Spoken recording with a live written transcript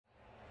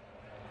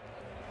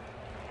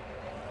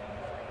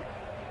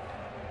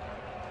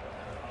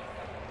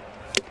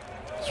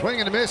Swing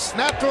and a miss.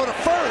 Snap throw to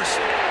first.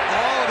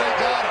 Oh, they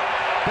got him.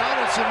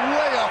 Donaldson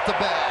way off the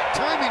bag.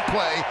 Timing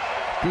play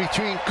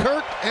between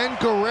Kirk and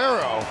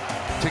Guerrero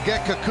to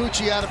get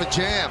Kikuchi out of a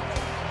jam.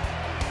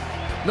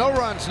 No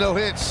runs, no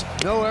hits,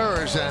 no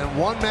errors, and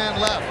one man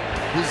left.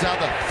 This is how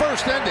the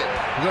first ended.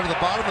 We go to the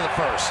bottom of the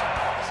first.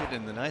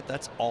 In the ninth,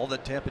 that's all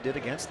that Tampa did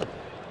against them.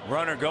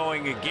 Runner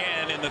going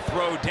again, and the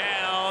throw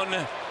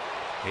down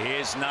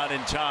is not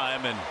in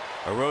time, and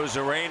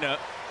Arozarena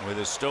with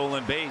a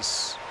stolen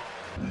base.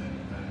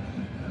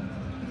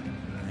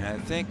 And I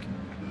think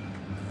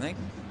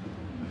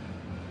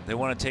they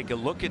want to take a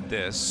look at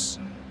this.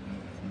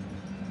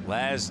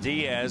 Laz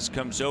Diaz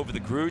comes over the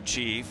crew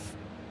chief,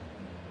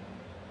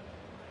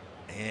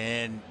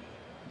 and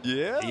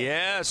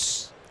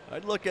yes,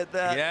 I'd look at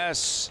that.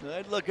 Yes,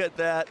 I'd look at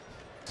that.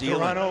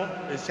 Toronto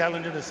is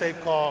challenging the safe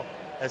call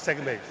at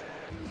second base.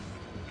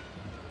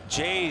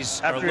 Jays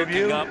After are looking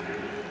review, up.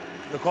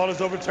 the call is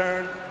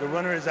overturned. The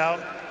runner is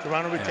out.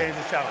 Toronto retains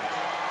the challenge.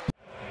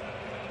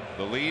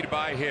 The lead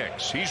by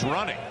Hicks. He's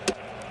running.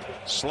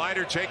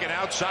 Slider taken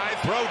outside.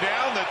 Throw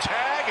down the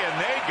tag,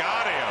 and they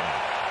got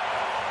him.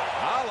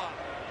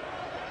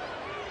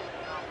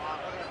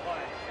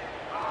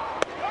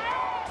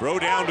 Throw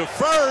down to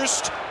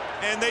first,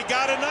 and they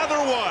got another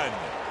one.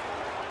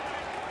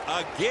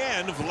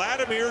 Again,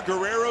 Vladimir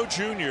Guerrero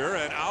Jr.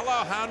 and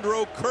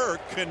Alejandro Kirk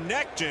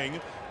connecting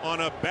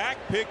on a back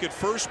pick at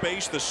first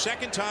base, the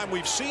second time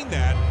we've seen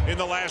that in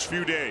the last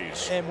few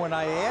days. And when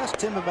I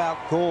asked him about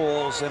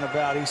goals and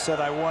he said,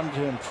 I wanted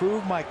to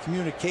improve my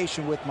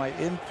communication with my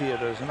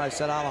infielders. And I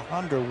said,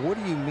 Alejandro, what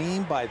do you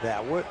mean by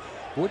that?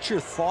 What's your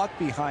thought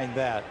behind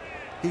that?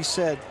 He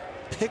said,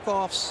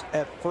 pickoffs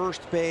at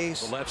first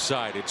base. The left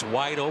side, it's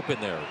wide open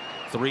there.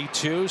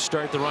 3-2,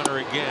 start the runner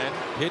again.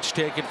 Pitch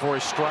taken for a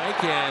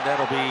strike, and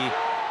that'll be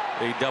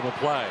a double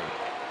play.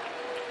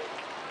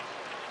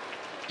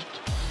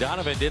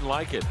 Donovan didn't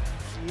like it.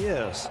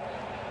 Yes.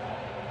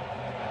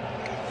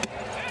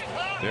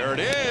 There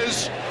it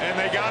is, and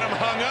they got him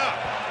hung up.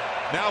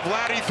 Now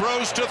Vladdy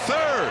throws to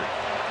third.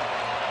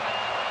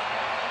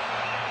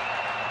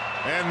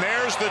 And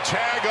there's the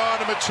tag on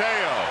to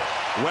Mateo.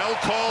 Well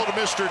called,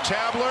 Mr.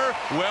 Tabler.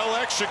 Well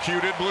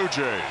executed, Blue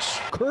Jays.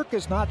 Kirk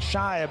is not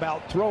shy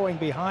about throwing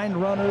behind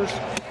runners.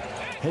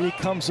 And he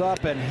comes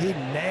up and he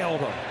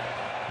nailed him.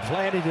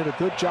 Vladdy did a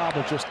good job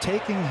of just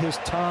taking his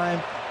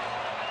time,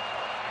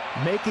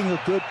 making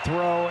a good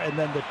throw, and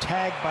then the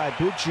tag by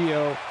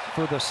Biggio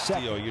for the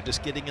second. You're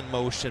just getting in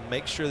motion.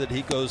 Make sure that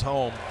he goes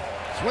home.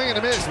 Swing and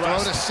a miss. Throw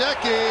to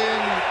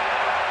second.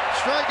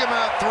 Strike him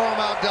out, throw him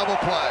out, double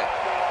play.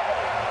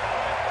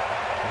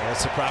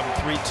 That's the problem.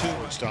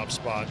 3-2. Stop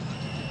spot.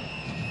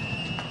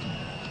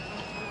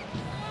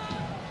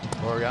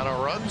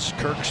 Laureano runs.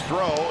 Kirk's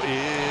throw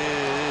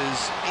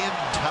is in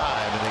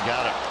time, and they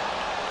got it.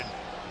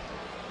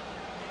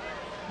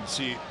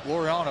 See,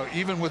 Laureano,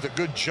 even with a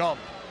good jump,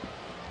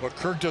 but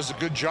Kirk does a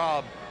good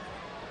job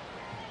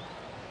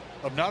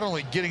of not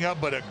only getting up,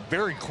 but a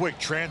very quick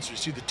transfer. You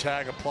see the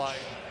tag apply.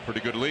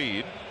 Pretty good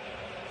lead.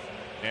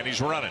 And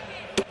he's running.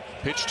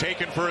 Pitch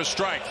taken for a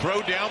strike.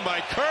 Throw down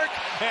by Kirk,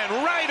 and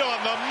right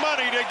on the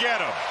money to get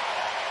him.